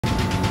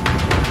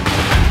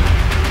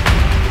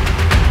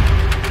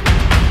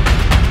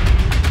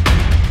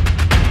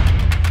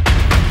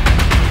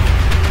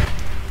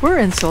We're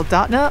in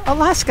Soldotna,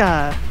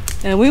 Alaska.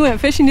 And we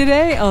went fishing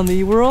today on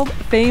the world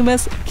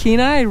famous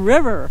Kenai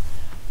River.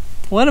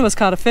 One of us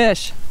caught a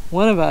fish.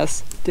 One of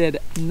us did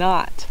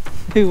not.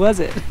 Who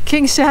was it?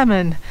 King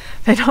salmon.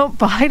 They don't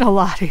bite a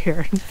lot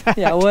here. In fact,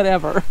 yeah,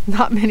 whatever.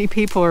 Not many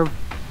people are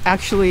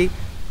actually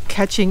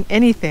catching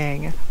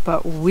anything,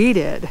 but we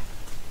did.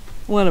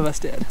 One of us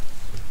did.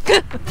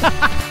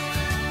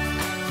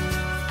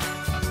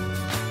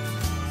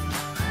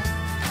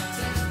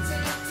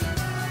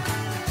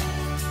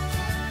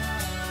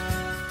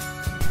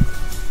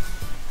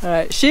 All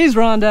right, she's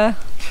Rhonda.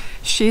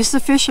 She's the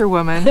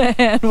fisherwoman.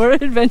 And we're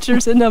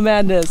Adventures in the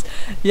Madness.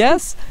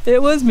 Yes,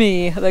 it was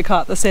me that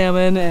caught the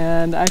salmon,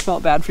 and I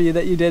felt bad for you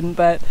that you didn't,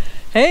 but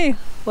hey,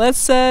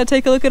 let's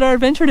take a look at our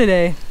adventure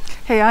today.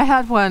 Hey, I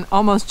had one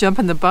almost jump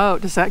in the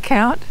boat. Does that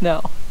count?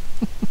 No.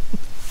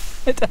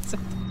 It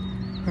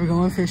doesn't. We're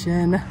going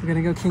fishing. We're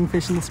gonna go king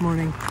fishing this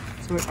morning.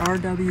 So we're at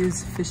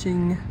RW's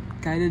fishing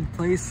guided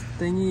place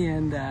thingy,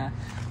 and a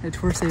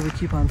tour saver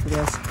coupon for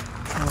this.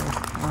 So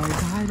our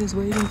guide is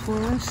waiting for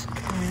us,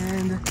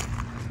 and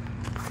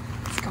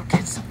let's go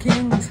catch some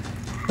kings.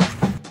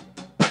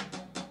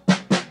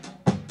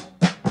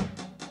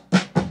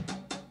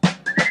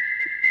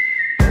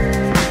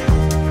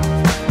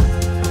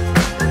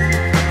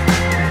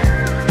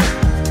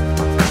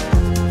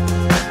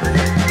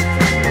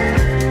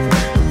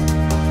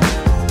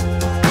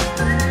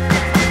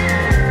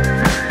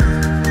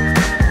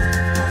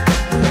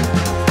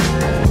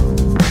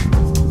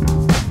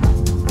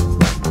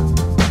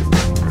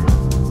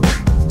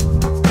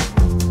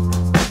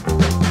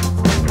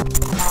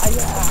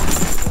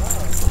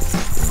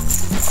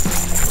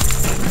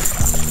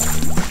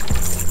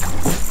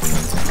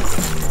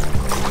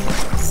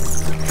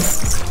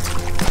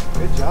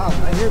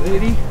 Right here,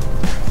 lady.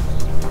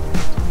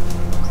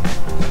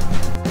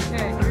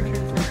 Okay, your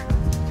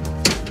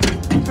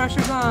turn.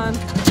 Pressure's on.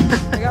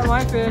 I got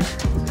my fish.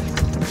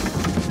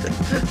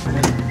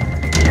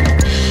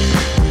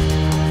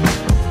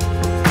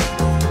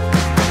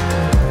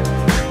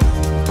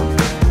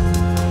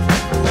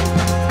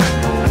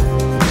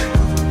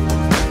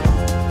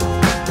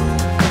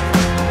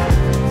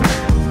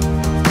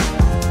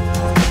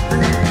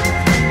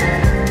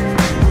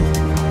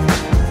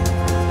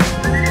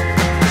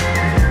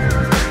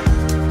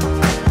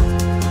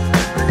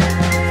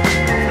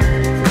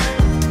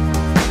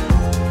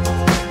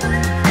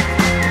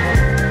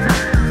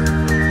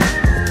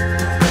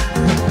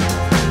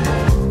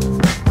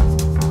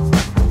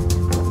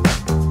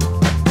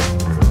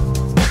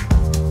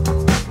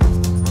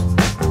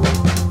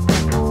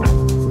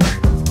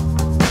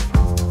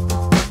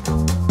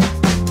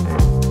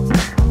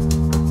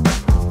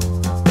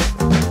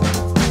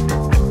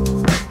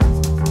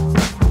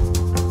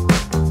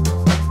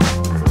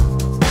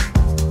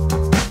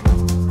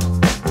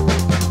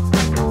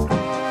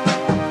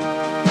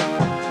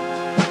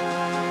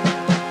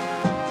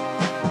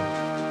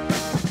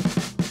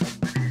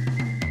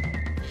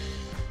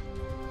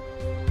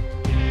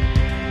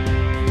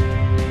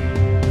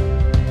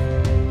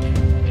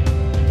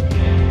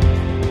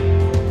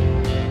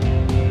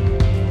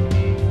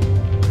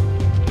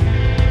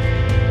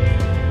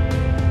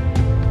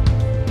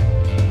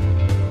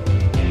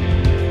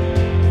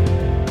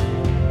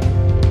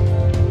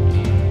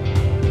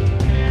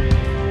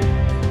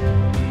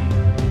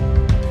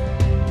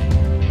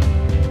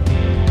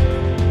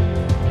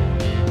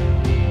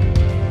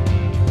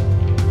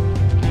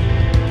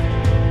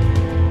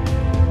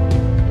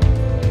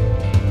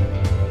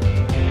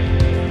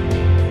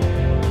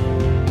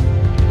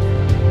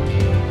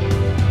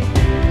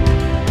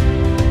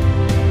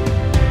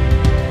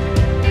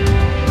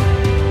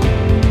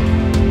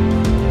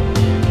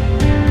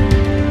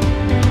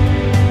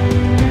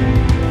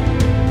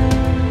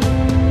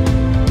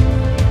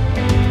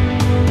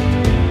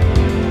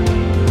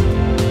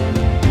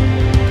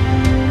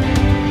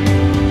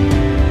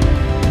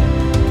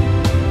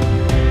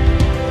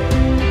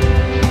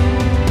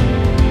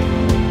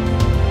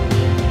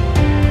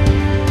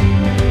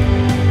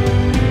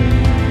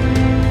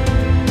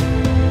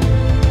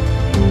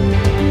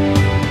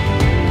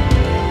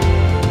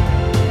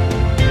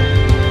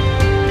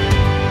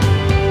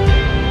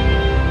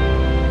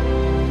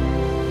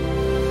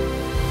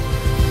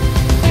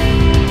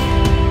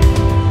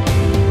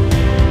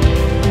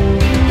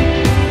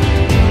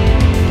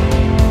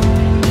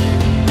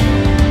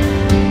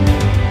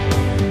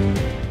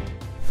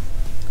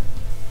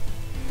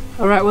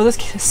 Alright, well this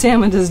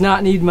salmon does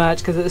not need much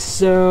because it's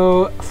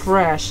so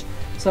fresh.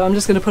 So I'm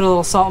just going to put a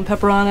little salt and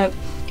pepper on it,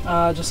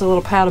 just a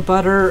little pat of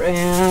butter,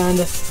 and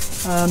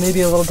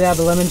maybe a little dab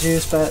of lemon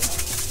juice, but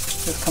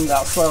this comes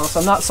out slow. So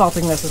I'm not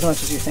salting this as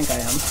much as you think I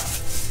am.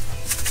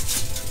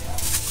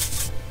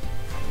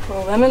 Put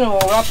a lemon and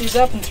we'll wrap these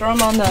up and throw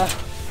them on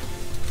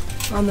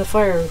the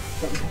fire.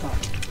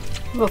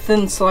 A little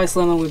thin sliced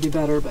lemon would be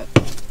better, but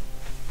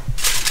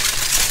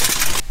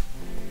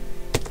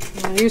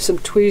I used some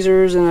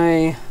tweezers and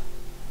I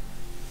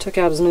took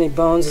out as many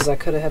bones as I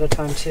could ahead of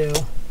time too.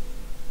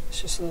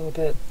 It's just a little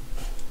bit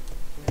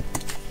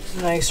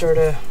nicer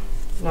to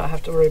not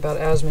have to worry about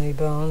as many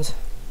bones.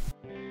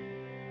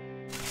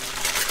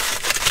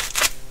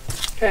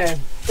 Okay,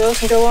 those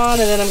can go on,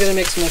 and then I'm going to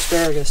make some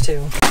asparagus too.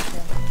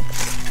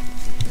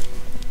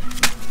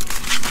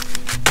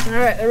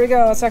 Alright, there we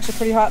go. It's actually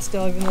pretty hot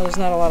still, even though there's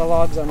not a lot of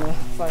logs on the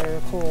fire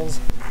or coals.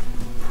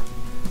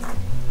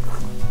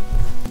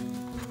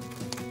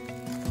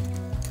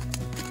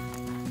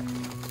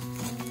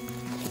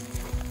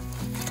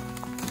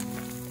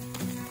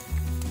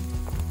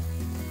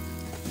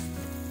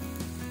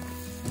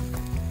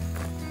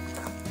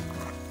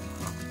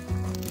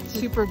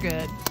 Super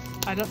good.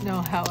 I don't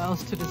know how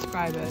else to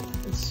describe it.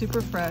 It's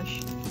super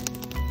fresh.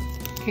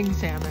 King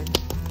salmon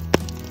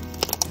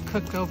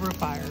cooked over a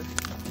fire.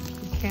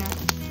 You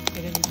can't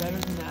get any better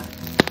than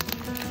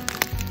that.